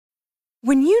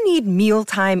When you need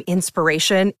mealtime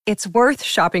inspiration, it's worth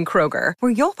shopping Kroger,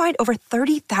 where you'll find over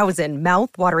 30,000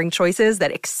 mouth-watering choices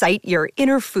that excite your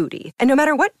inner foodie. And no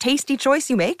matter what tasty choice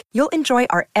you make, you'll enjoy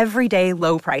our everyday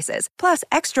low prices, plus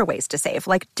extra ways to save,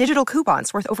 like digital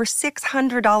coupons worth over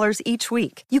 $600 each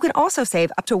week. You can also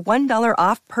save up to $1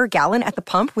 off per gallon at the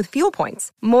pump with fuel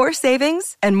points. More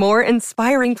savings and more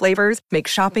inspiring flavors make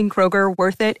shopping Kroger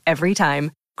worth it every time.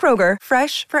 Kroger,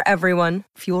 fresh for everyone.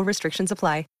 Fuel restrictions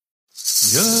apply. All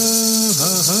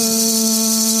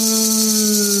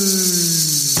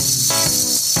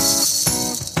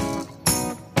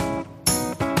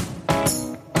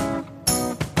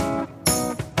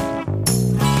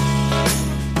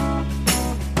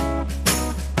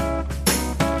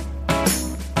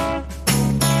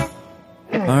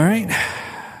right.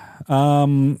 I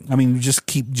mean,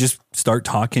 just start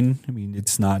talking. I mean,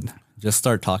 it's not just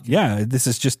start talking. Yeah, this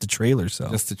is just a trailer. So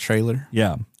just a trailer.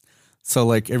 Yeah. So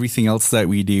like everything else that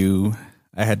we do,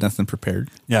 I had nothing prepared.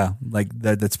 Yeah, like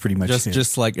that. That's pretty much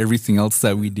just like everything else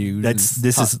that we do.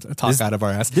 Talk out of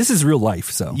our ass. This is real life.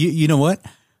 So you know what?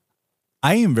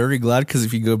 I am very glad because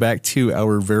if you go back to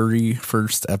our very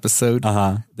first episode,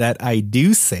 that I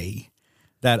do say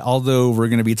that although we're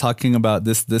going to be talking about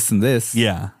this, and this,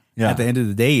 at the end of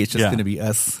the day, it's just going to be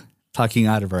us talking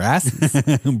out of our asses,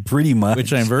 pretty much.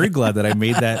 Which I'm very glad that I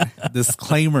made that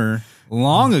disclaimer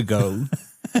long ago.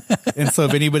 And so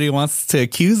if anybody wants to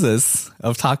accuse us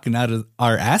of talking out of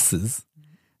our asses,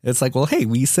 it's like, well, hey,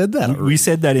 we said that. We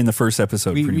said that in the first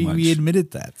episode. We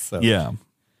admitted that. So yeah.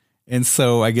 And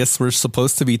so I guess we're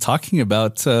supposed to be talking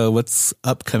about what's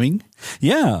upcoming.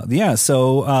 Yeah.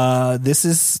 So this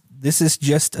is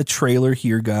just a trailer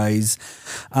here, guys.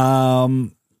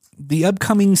 The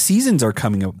upcoming seasons are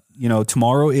coming up. You know,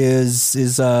 tomorrow is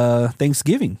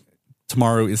Thanksgiving.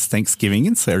 Tomorrow is Thanksgiving,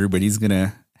 and so everybody's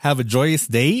gonna have a joyous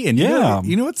day. And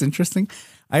you know what's interesting?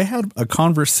 I had a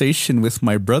conversation with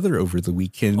my brother over the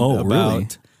weekend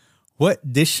about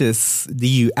what dishes do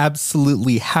you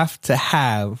absolutely have to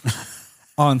have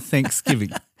on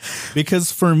Thanksgiving?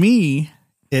 Because for me,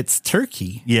 it's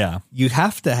turkey. Yeah. You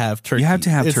have to have turkey. You have to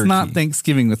have turkey. It's not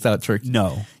Thanksgiving without turkey.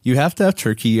 No. You have to have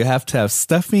turkey. You have to have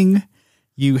stuffing.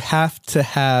 You have to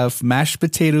have mashed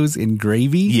potatoes and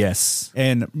gravy. Yes.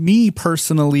 And me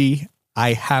personally,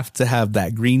 I have to have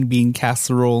that green bean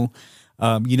casserole.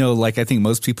 Like I think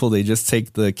most people, they just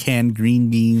take the canned green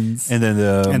beans and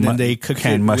then they cook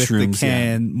canned it mushrooms, with the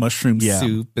canned mushroom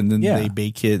soup, and then they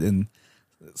bake it and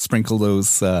sprinkle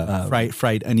those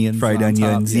fried onions. Fried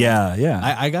onions. Top.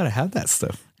 Yeah. I gotta have that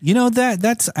stuff. You know,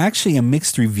 that's actually a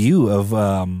mixed review of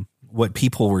what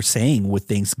people were saying with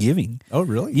Thanksgiving. Oh,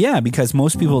 really? Yeah, because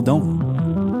most people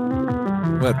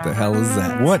don't. What the hell is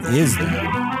that? What is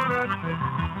that?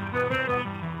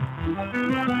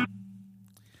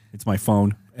 It's my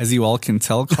phone. As you all can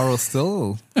tell, Carl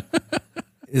still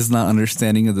is not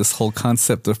understanding of this whole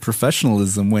concept of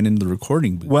professionalism when in the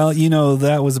recording booth. Well, you know,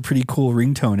 that was a pretty cool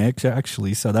ringtone,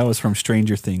 actually. So that was from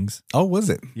Stranger Things. Oh, was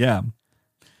it? Yeah.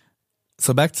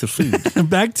 So back to food.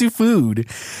 Back to food.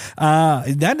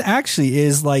 That actually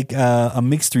is like a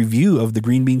mixed review of the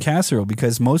green bean casserole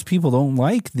because most people don't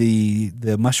like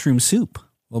the mushroom soup.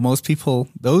 Well, most people,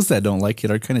 those that don't like it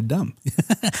are kind of dumb.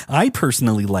 I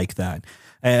personally like that.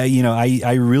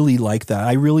 I really like that.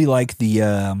 I really like the,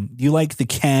 do you like the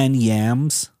canned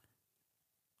yams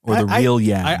or the real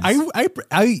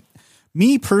yams?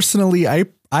 Me personally,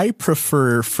 I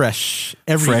prefer fresh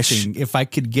everything. If I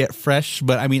could get fresh,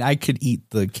 but I mean, I could eat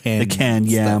the canned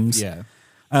yams. Stuff. Yeah.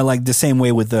 I like the same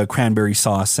way with the cranberry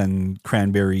sauce and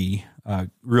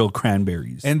real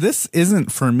cranberries. And this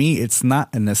isn't for me. It's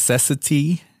not a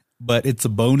necessity, but it's a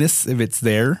bonus if it's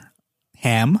there.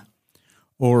 Ham.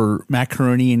 Or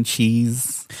macaroni and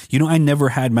cheese. You know, I never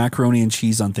had macaroni and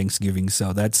cheese on Thanksgiving,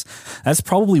 so that's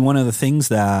probably one of the things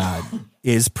that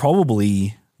is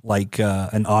probably like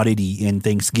an oddity in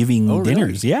Thanksgiving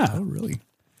dinners. Really? Yeah. Oh, really?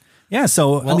 Yeah.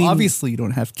 So I mean, obviously you don't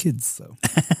have kids, so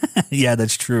yeah,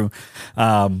 that's true.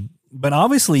 But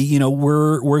obviously, you know,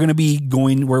 we're going to be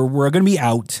we're going to be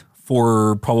out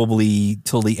for probably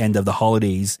till the end of the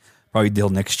holidays. Probably till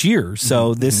next year.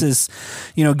 So this is,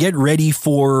 you know, get ready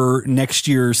for next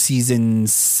year, season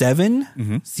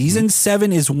 7. Season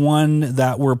 7 is one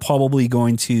that we're probably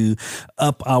going to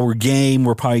up our game.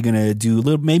 We're probably going to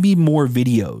do maybe more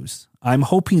videos. I'm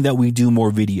hoping that we do more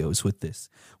videos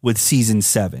with season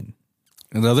 7.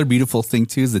 Another beautiful thing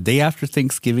too is the day after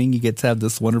Thanksgiving, you get to have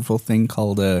this wonderful thing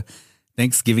called a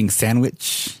Thanksgiving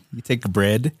sandwich. You take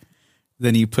bread,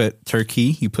 Then you put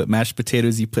turkey, you put mashed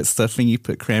potatoes, you put stuffing, you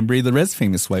put cranberry. The Red's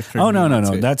Famous wife. Oh, no.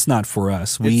 That's not for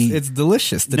us. It's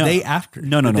delicious. The day after.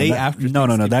 No.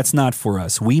 That's not for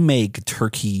us. We make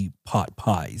turkey pot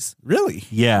pies. Really?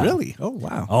 Yeah. Really? Oh,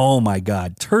 wow. Oh, my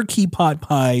God. Turkey pot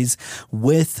pies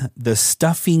with the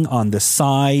stuffing on the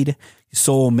side.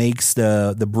 Soul makes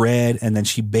the bread, and then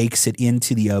she bakes it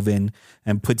into the oven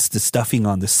and puts the stuffing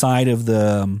on the side of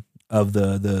the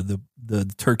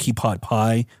turkey pot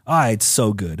pie. It's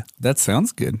so good. That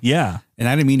sounds good. Yeah. And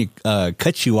I didn't mean to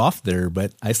cut you off there,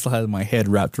 but I still had my head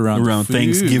wrapped around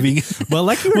Thanksgiving. Well,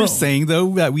 like you were saying,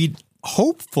 though, that we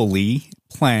hopefully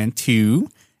plan to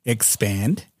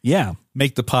expand. Yeah.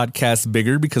 Make the podcast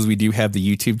bigger, because we do have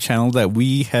the YouTube channel that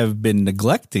we have been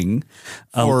neglecting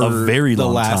for a very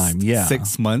long last time. Yeah.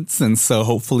 6 months. And so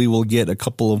hopefully we'll get a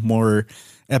couple of more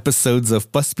episodes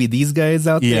of Must Be These Guys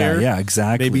out there. Yeah,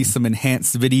 exactly. Maybe some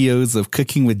enhanced videos of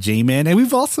cooking with J-Man. And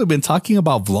we've also been talking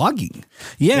about vlogging.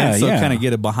 Yeah, and so kind of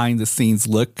get a behind the scenes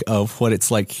look of what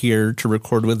it's like here to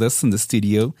record with us in the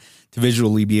studio, to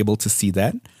visually be able to see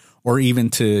that, or even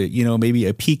to, maybe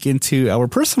a peek into our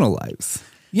personal lives.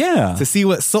 Yeah. To see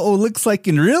what So'o looks like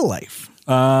in real life.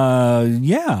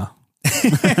 Yeah.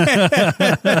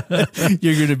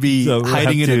 You're going to be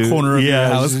hiding in a corner of your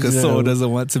house because So'o doesn't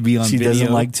want to be on video. She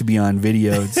doesn't like to be on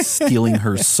video. It's stealing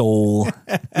her soul.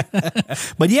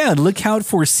 But yeah, look out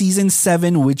for season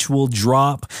 7, which will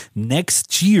drop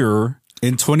next year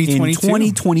in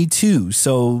 2022.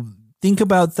 So think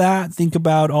about that. Think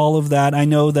about all of that. I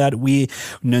know that we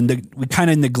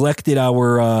kind of neglected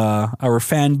our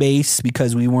fan base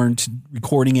because we weren't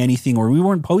recording anything, or we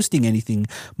weren't posting anything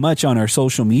much on our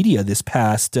social media this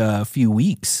past few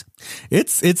weeks.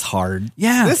 It's hard.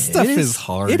 Yeah, this stuff is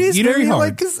hard. It is very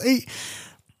hard.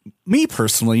 Me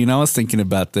personally, I was thinking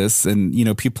about this, and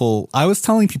I was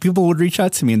telling people would reach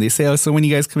out to me and they say, "Oh, so when are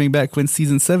you guys coming back? When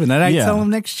season 7?" And I tell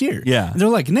them next year. Yeah, and they're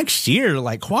like, "Next year?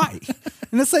 Like why?"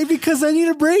 And it's like, because I need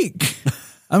a break.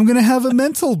 I'm gonna have a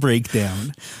mental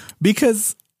breakdown,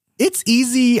 because it's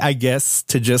easy, I guess,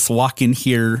 to just walk in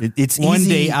here. It's one easy,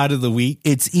 day out of the week.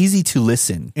 It's easy to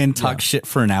listen and talk shit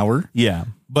for an hour. Yeah.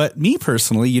 But me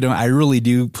personally, I really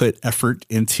do put effort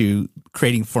into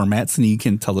creating formats, and you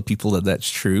can tell the people that that's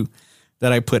true,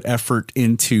 that I put effort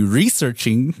into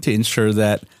researching to ensure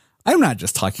that I'm not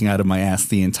just talking out of my ass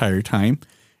the entire time.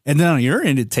 And then on your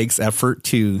end, it takes effort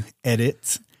to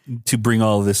edit, to bring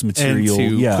all of this material,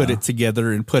 and to put it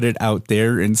together and put it out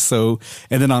there. And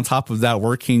then on top of that,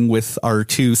 working with our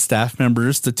 2 staff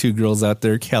members, the 2 girls out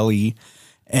there, Kelly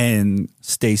and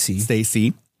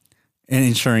Stacy. And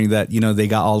ensuring that, they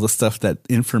got all the stuff, that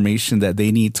information that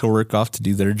they need to work off to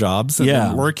do their jobs. And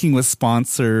then working with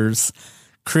sponsors,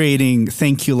 creating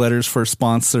thank you letters for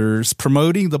sponsors,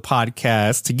 promoting the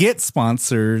podcast to get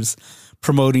sponsors,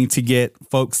 promoting to get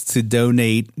folks to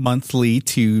donate monthly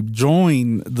to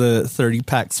join the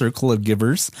 30-pack circle of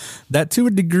givers. That, to a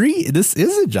degree, this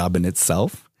is a job in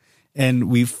itself.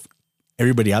 And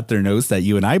everybody out there knows that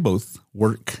you and I both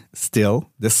work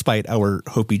still, despite our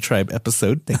Hopi Tribe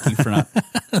episode. Thank you for not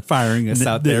firing us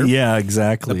out there. Yeah,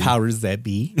 exactly. The powers that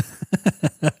be.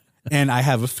 And I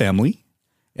have a family.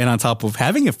 And on top of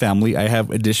having a family, I have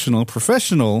additional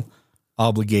professional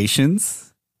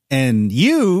obligations. And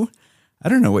I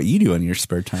don't know what you do in your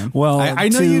spare time. Well, I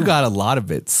know you got a lot of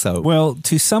it. So, well,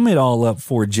 to sum it all up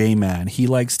for J-Man, he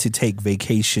likes to take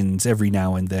vacations every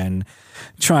now and then,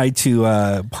 try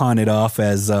to pawn it off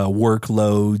as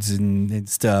workloads and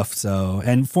stuff. So,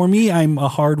 and for me, I'm a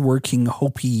hardworking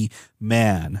Hopi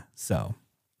man. So,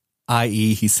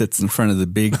 i.e., he sits in front of the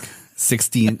big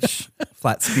 60-inch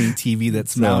flat screen TV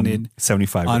that's mounted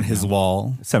 75 on his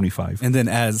wall. 75. And then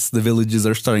as the villages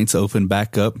are starting to open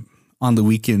back up on the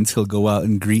weekends, he'll go out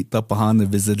and greet the Pahana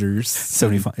visitors.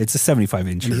 75. It's a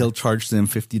 75-inch. And he'll charge them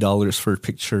 $50 for a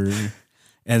picture.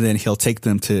 And then he'll take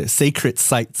them to sacred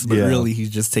sites, but really he's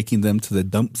just taking them to the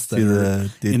dumps that are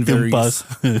in various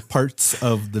parts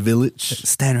of the village.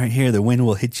 Stand right here. The wind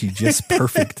will hit you just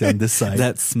perfect on this side.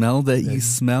 That smell that you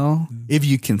smell, if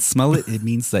you can smell it, it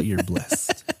means that you're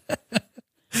blessed.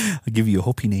 I'll give you a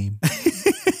Hopi name.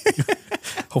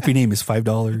 Hopi name is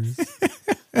 $5.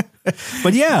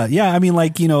 But yeah, I mean,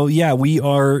 we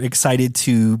are excited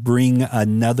to bring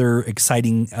another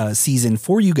exciting season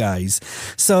for you guys.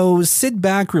 So sit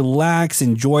back, relax,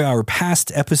 enjoy our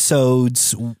past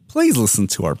episodes. Please listen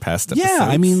to our past episodes. Yeah,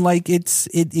 I mean,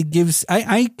 it gives.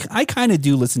 I kind of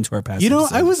do listen to our past.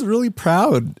 episodes. I was really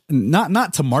proud,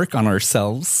 not to mark on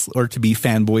ourselves or to be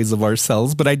fanboys of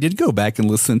ourselves, but I did go back and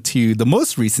listen to the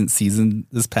most recent season,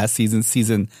 this past season,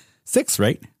 season 6,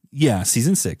 right? Yeah,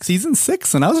 season 6. Season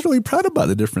 6. And I was really proud about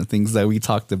the different things that we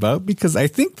talked about, because I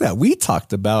think that we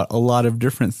talked about a lot of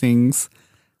different things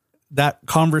that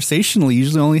conversationally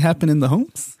usually only happen in the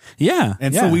homes. Yeah.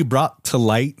 And so we brought to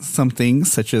light some things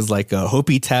such as like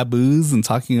Hopi taboos, and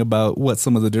talking about what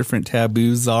some of the different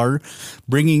taboos are,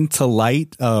 bringing to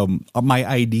light my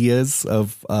ideas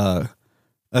of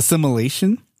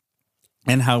assimilation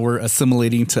and how we're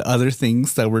assimilating to other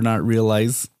things that we're not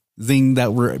realizing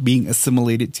that we're being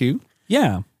assimilated to.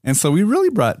 Yeah. And so we really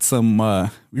brought some,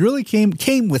 we really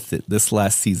came with it this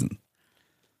last season.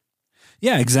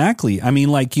 Yeah, exactly. I mean,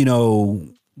 like, you know,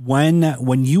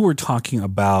 when you were talking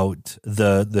about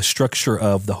the structure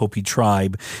of the Hopi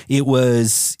tribe, it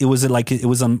was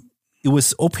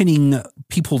opening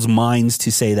people's minds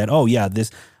to say that, oh yeah,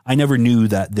 I never knew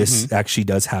that this actually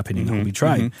does happen in the Hopi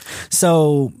tribe.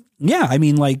 So yeah, I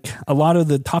mean, like, a lot of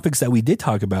the topics that we did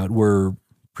talk about were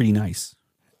pretty nice.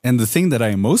 And the thing that I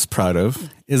am most proud of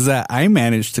is that I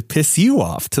managed to piss you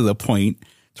off to the point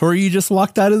to where you just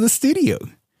walked out of the studio,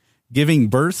 giving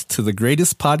birth to the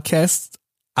greatest podcast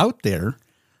out there,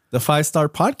 the 5-Star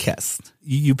Podcast.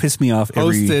 You piss me off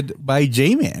hosted by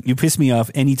J-Man. You piss me off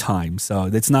anytime, so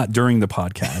it's not during the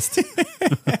podcast.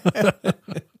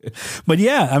 But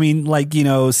yeah, I mean, like, you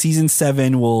know, season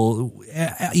 7 will,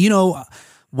 you know,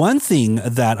 one thing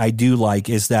that I do like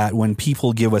is that when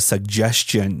people give us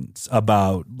suggestions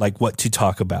about like what to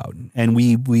talk about, and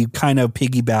we kind of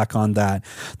piggyback on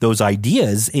those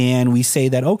ideas, and we say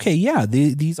that, okay, yeah,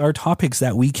 these are topics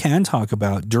that we can talk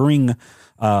about during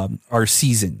our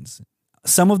seasons.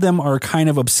 Some of them are kind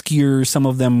of obscure. Some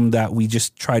of them that we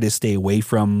just try to stay away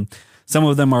from. Some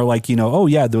of them are like, you know, oh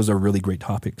yeah, those are really great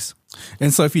topics.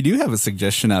 And so if you do have a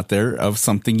suggestion out there of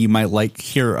something you might like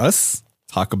hear us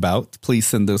talk about, please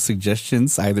send those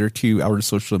suggestions either to our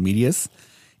social medias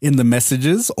in the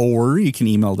messages, or you can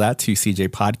email that to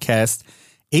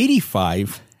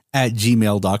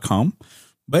cjpodcast85@gmail.com.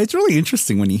 But it's really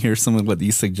interesting when you hear some of what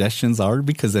these suggestions are,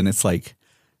 because then it's like,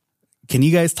 can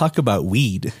you guys talk about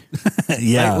weed?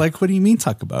 Yeah. Like, what do you mean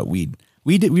talk about weed?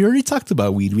 We already talked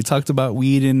about weed. We talked about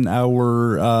weed in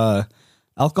our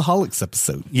alcoholics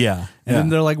episode. Yeah. And then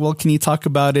they're like, well, can you talk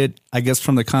about it, I guess,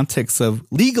 from the context of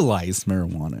legalized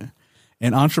marijuana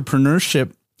and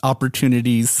entrepreneurship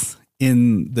opportunities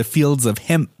in the fields of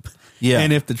hemp? Yeah.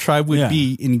 And if the tribe would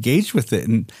be engaged with it.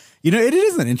 And, you know, it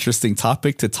is an interesting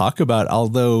topic to talk about,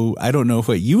 although I don't know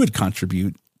what you would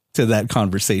contribute to that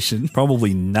conversation.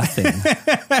 Probably nothing.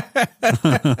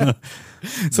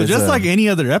 So just like any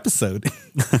other episode.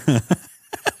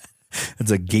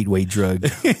 It's a gateway drug.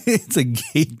 It's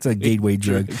a gateway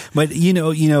drug. But you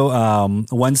know,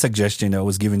 one suggestion that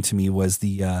was given to me was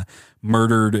the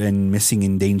murdered and missing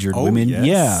endangered women.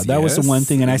 Yes, that was the one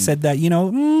thing. And I said that, you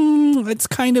know, it's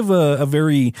kind of a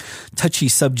very touchy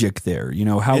subject there. You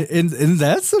know how, and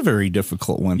that's a very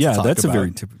difficult one. Yeah, to talk that's about, a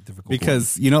very difficult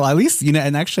because one. You know, at least, you know,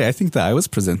 and actually I think that I was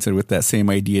presented with that same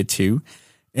idea too.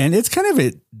 And it's kind of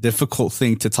a difficult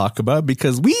thing to talk about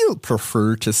because we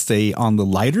prefer to stay on the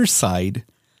lighter side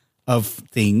of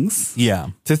things.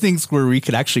 Yeah. To things where we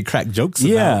could actually crack jokes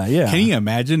about. Yeah. Can you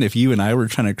imagine if you and I were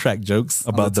trying to crack jokes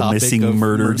about the missing,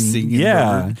 murdered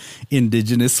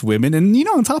indigenous women? And, you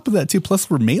know, on top of that too, plus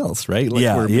we're males, right? Like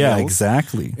we're males.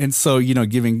 Exactly. And so, you know,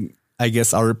 giving, I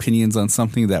guess, our opinions on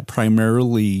something that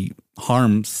primarily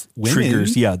harms women.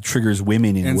 Triggers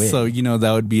women in a way. And so, you know,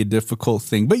 that would be a difficult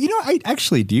thing. But, you know, I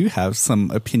actually do have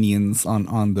some opinions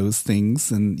on those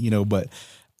things. And, you know,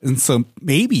 and so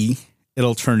maybe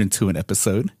it'll turn into an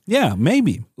episode. Yeah,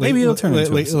 maybe. Maybe it'll turn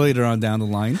into later on down the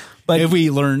line. But if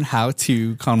we learn how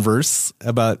to converse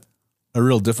about a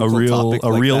real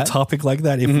difficult topic like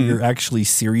that, if we're actually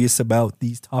serious about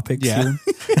these topics. Yeah.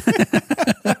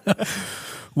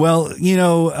 Well, you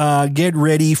know, get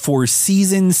ready for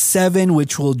season 7,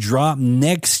 which will drop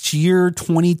next year,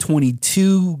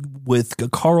 2022, with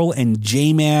Carl and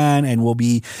J-Man, and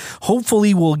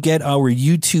hopefully we'll get our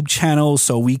YouTube channel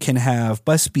so we can have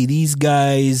Must Be These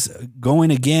Guys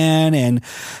going again, and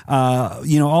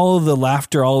you know, all of the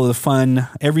laughter, all of the fun,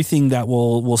 everything that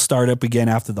will start up again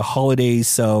after the holidays.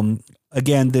 So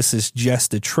again, this is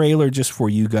just a trailer just for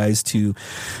you guys to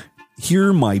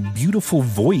hear my beautiful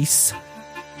voice.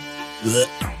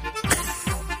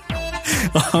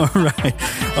 All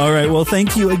right. Well,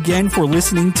 thank you again for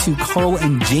listening to Carl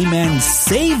and J-Man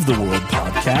Save the World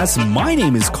podcast. My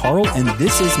name is Carl, and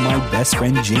this is my best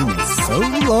friend, J-Man. So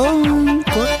long.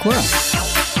 Quack, quack.